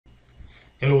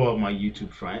Hello, all my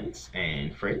YouTube friends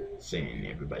and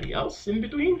everybody else in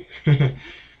between.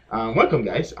 Welcome,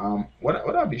 guys.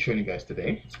 What I'll be showing you guys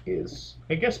today is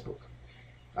a guest book.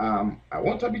 I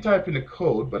won't be typing the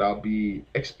code, but I'll be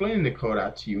explaining the code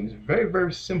out to you. And it's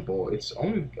very simple. It's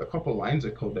only a couple lines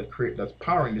of code that's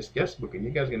powering this guest book, and you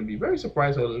guys are gonna be very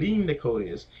surprised how lean the code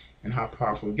is and how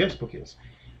powerful the guest book is.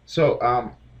 So,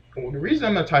 the reason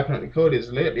I'm not typing out the code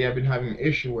is lately I've been having an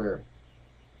issue where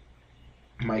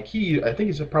I think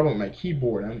it's a problem with my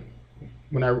keyboard, and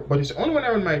but it's only when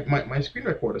I run my screen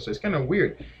recorder, so it's kind of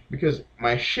weird because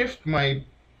my shift, my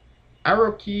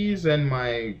arrow keys, and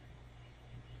my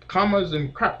commas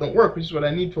and crap don't work, which is what I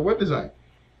need for web design.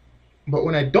 But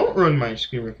when I don't run my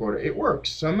screen recorder, it works.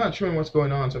 So I'm not sure what's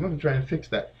going on, so I'm going to try and fix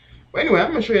that. But anyway,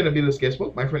 I'm going to show you how to build this guest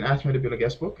book. My friend asked me to build a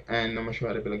guest book, and I'm going to show you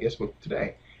how to build a guest book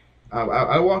today.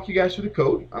 I'll walk you guys through the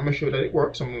code. I'm going to show you that it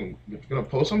works. I'm going to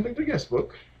post something to the guest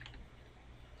book.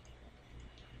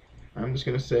 I'm just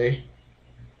going to say,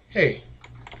 hey,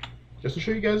 just to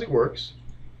show you guys it works.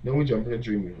 Then we jump into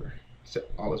Dreamweaver.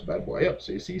 Set all this bad boy up.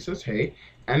 So you see it says hey,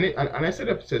 and I set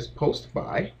up, it says post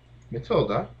by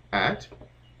Matilda at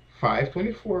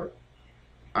 5:24.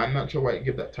 I'm not sure why it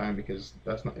give that time because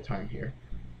that's not the time here.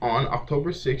 On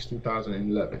October 6,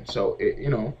 2011. So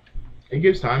it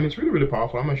gives time. It's really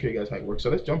powerful. I'm gonna show you guys how it works. So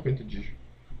let's jump into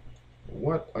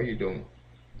what are you doing?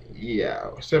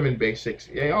 Yeah, 7 basics.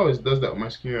 Yeah, it always does that with my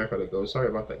screen recorder goes. Sorry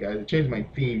about that, guys. It changed my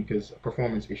theme because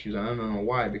performance issues, and I don't know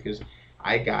why, because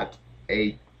I got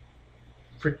a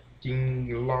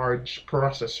freaking large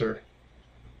processor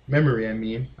memory.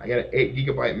 I got an 8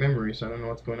 GB memory, so I don't know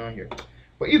what's going on here.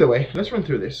 But either way, let's run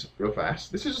through this real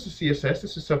fast. This is just a CSS.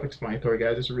 This is self-explanatory,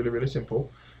 guys. This is really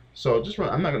simple. So just run.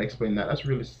 I'm not going to explain that. That's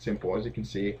really simple. As you can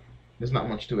see, there's not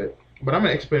much to it. But I'm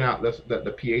going to explain out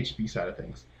the PHP side of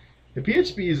things. The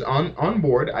PHP is on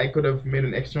board. I could have made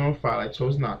an external file. I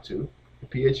chose not to. The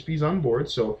PHP is on board.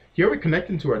 So here we're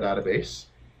connecting to our database,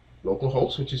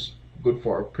 localhost, which is good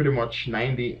for pretty much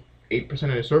 98% of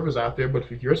the servers out there.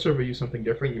 But if your server uses something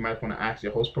different, you might want to ask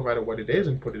your host provider what it is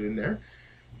and put it in there.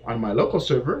 On my local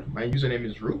server, my username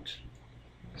is root.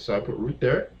 So I put root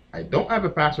there. I don't have a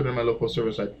password on my local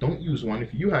server, so I don't use one.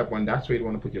 If you have one, that's where you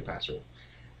want to put your password.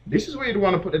 This is where you'd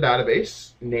want to put the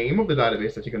database, name of the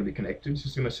database that you're going to be connected to. So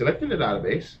it's going to select in the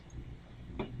database.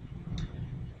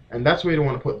 And that's where you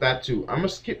want to put that to. I'm going to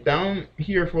skip down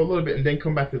here for a little bit and then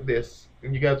come back to this.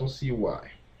 And you guys will see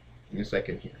why in a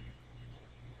second here.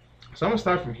 So I'm going to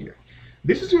start from here.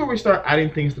 This is where we start adding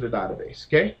things to the database,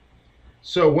 okay?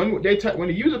 So when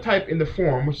the user type in the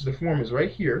form, which is the form is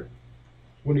right here,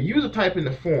 when the user type in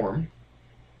the form,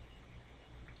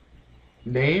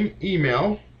 name,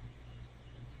 email,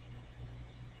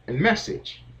 and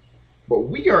message, but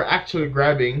we are actually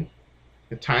grabbing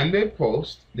the time they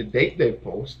post, the date they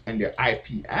post, and their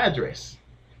IP address.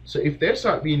 So if they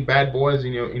start being bad boys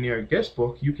in your guest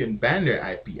book, you can ban their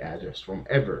IP address from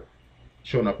ever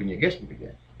showing up in your guest book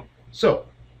again. So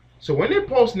when they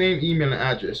post name, email, and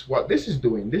address, what this is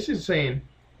doing, this is saying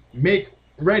make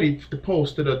ready to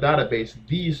post to the database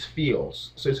these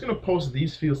fields. So it's going to post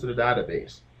these fields to the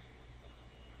database.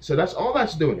 So that's all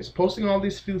that's doing, is posting all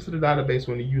these fields to the database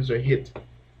when the user hit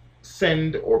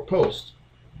send or post.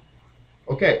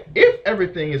 Okay, if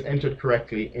everything is entered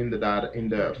correctly in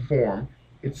the form,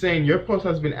 it's saying your post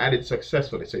has been added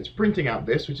successfully. So it's printing out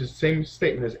this, which is the same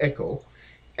statement as echo,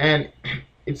 and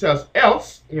it says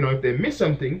else, if they miss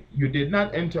something, you did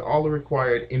not enter all the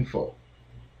required info.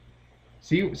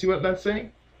 See what that's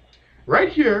saying? Right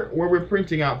here, where we're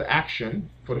printing out the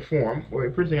action for the form, we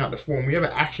have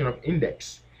an action of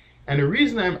index. And the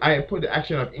reason I put the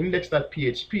action of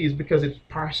index.php is because it's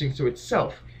parsing to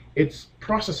itself. It's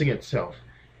processing itself.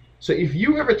 So if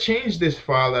you ever change this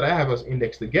file that I have as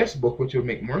index to guestbook, which will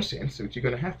make more sense, which you're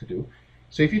going to have to do.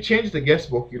 So if you change the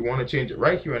guestbook, you'd want to change it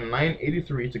right here in line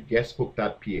 83 to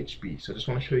guestbook.php. So I just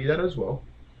want to show you that as well.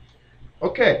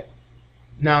 Okay.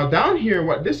 Now down here,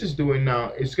 what this is doing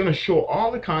now is going to show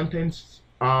all the contents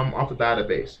of the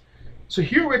database. So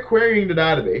here we're querying the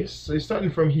database. So it's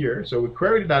starting from here. So we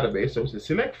query the database. So it's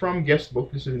select from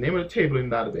guestbook. This is the name of the table in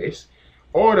the database.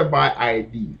 Order by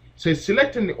ID. So it's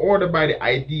selecting the order by the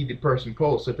ID the person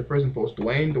posts. So if the person posts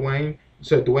Dwayne,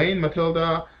 so Dwayne,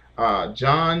 Matilda,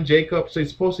 John, Jacob. So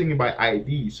it's posting it by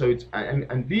ID. So it's and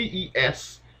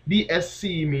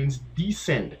DSC means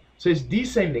descend. So it's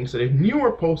descending. So the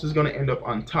newer post is going to end up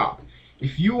on top.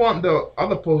 If you want the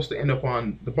other post to end up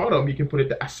on the bottom, you can put it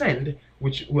to ascend,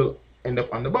 which will end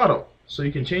up on the bottom. So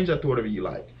you can change that to whatever you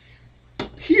like.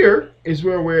 Here is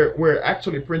where we're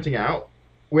actually printing out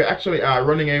we're actually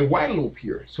running a while loop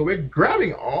here. So we're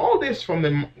grabbing all this from the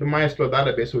MySQL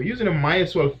database. So we're using a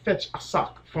MySQL fetch a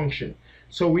sock function.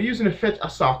 So we're using a fetch a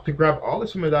sock to grab all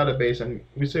this from the database, and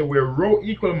we say we're row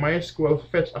equal MySQL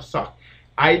fetch a sock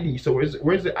ID. So where's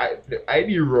the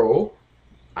ID row?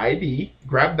 ID,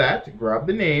 grab that, grab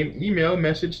the name, email,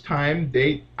 message, time,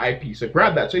 date, IP. So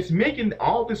grab that. So it's making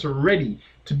all this ready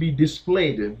to be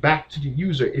displayed back to the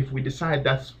user if we decide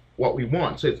that's what we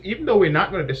want. So it's, even though we're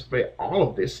not going to display all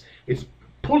of this, it's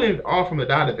pulling it all from the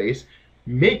database,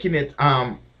 making it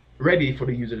ready for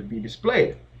the user to be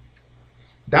displayed.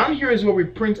 Down here is where we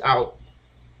print out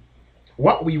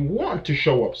what we want to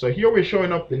show up. So here we're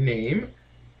showing up the name.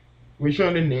 We're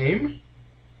showing the name,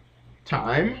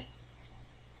 time,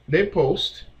 they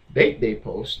post, date they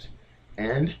post,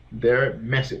 and their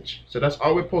message. So that's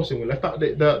all we're posting. We left out the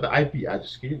IP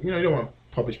address. You know, you don't want to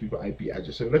publish people IP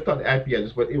address. So we left out the IP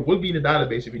address, but it will be in the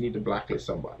database if you need to blacklist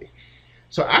somebody.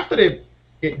 So after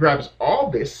it grabs all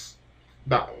this,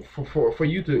 that for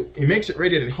you to, it makes it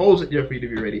ready and it holds it there for you to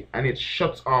be ready, and it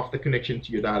shuts off the connection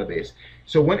to your database.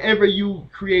 So whenever you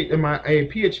create a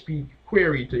PHP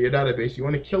query to your database, you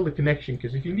want to kill the connection,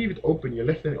 because if you leave it open, you're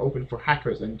left it open for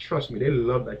hackers, and trust me, they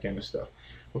love that kind of stuff.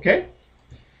 Okay,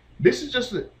 this is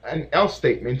just an else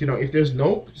statement. You know, if there's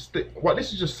no what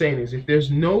this is just saying is, if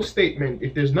there's no statement,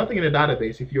 if there's nothing in the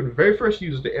database, if you're the very first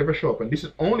user to ever show up, and this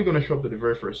is only going to show up to the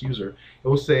very first user, it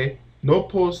will say no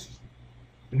posts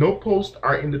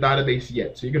are in the database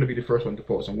yet. So you're going to be the first one to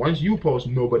post, and once you post,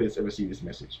 nobody's ever seen this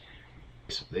message.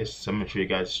 So I'm going to show you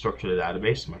guys the structure of the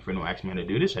database. My friend will ask me how to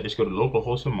do this. I just go to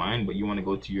localhost of mine, but you want to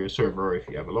go to your server. If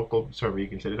you have a local server, you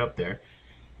can set it up there.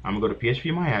 I'm going to go to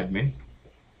phpMyAdmin.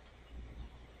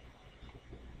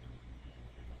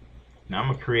 Now I'm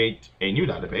going to create a new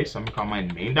database. I'm going to call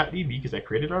mine main.db because I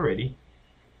created already.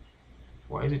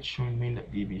 Why is it showing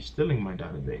main.db still in my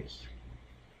database?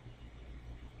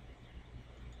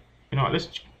 You know what, let's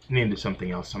name this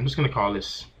something else. I'm just going to call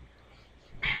this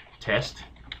test.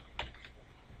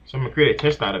 So I'm going to create a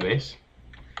test database.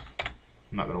 I'm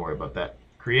not going to worry about that.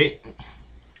 Create. I'm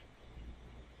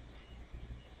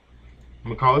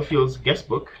going to call the fields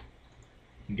Guestbook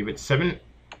and give it 7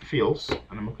 fields, and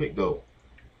I'm going to click go.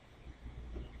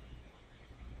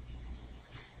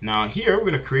 Now here we're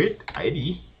going to create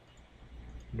ID.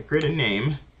 I'm going to create a name.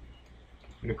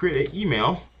 I'm going to create an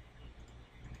email.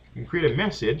 I'm going to create a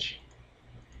message,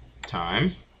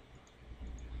 time,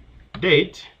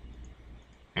 date,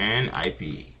 and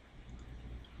IP.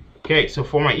 Okay, so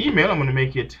for my email, I'm going to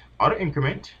make it auto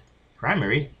increment,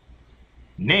 primary,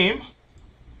 name,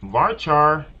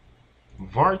 varchar,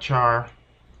 varchar,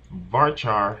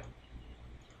 varchar,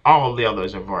 all the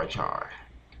others are varchar.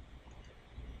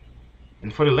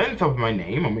 And for the length of my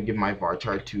name, I'm going to give my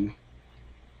varchar to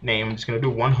name. I'm just going to do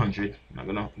 100. I'm not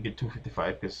going to get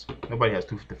 255 because nobody has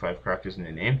 255 characters in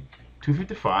their name.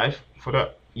 255 for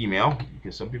the email,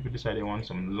 because some people decide they want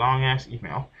some long ass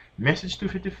email. Message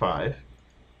 255.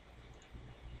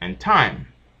 And time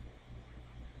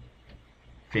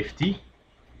 50,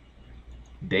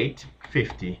 date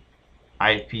 50,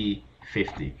 IP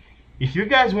 50. If you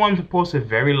guys want to post a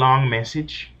very long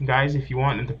message, guys, if you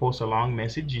want them to post a long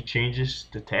message, you change this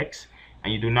to text,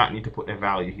 and you do not need to put a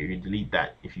value here. You delete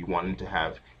that if you want them to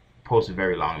have post a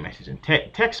very long message. And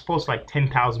text posts like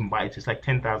 10,000 bytes. It's like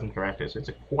 10,000 characters. So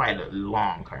it's quite a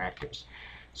long characters.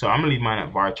 So I'm gonna leave mine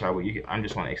at varchar, but I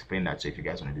just want to explain that. So if you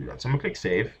guys want to do that, so I'm gonna click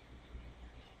save.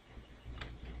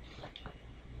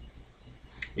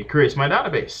 It creates my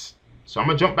database. So I'm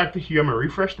gonna jump back to here. I'm gonna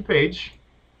refresh the page.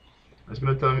 It's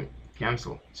gonna tell me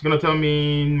cancel. It's gonna tell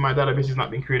me my database is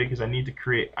not being created because I need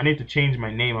to change my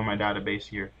name on my database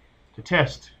here to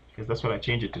test, because that's what I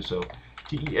changed it to. So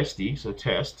TEST, so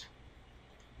test.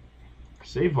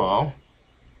 Save all.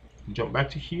 Jump back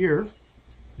to here.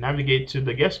 Navigate to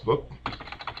the guestbook.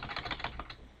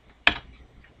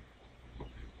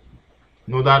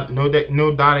 No data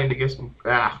in the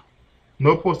guestbook.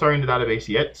 No posts are in the database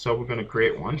yet, so we're going to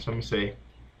create one. So I'm going to say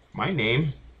my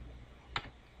name,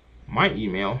 my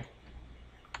email,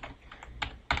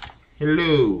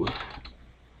 hello,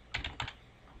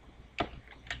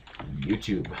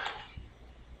 YouTube.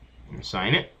 I'm going to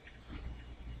sign it.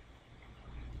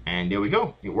 And there we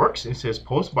go. It works. It says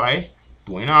post by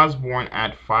Dwayne Osbourne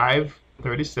at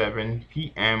 5:37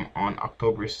 p.m. on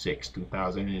October 6,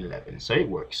 2011. So it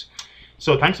works.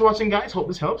 So thanks for watching, guys. Hope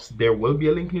this helps. There will be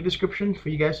a link in the description for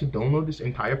you guys to download this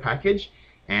entire package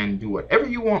and do whatever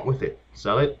you want with it.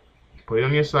 Sell it, put it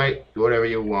on your site, do whatever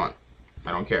you want.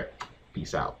 I don't care.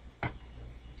 Peace out.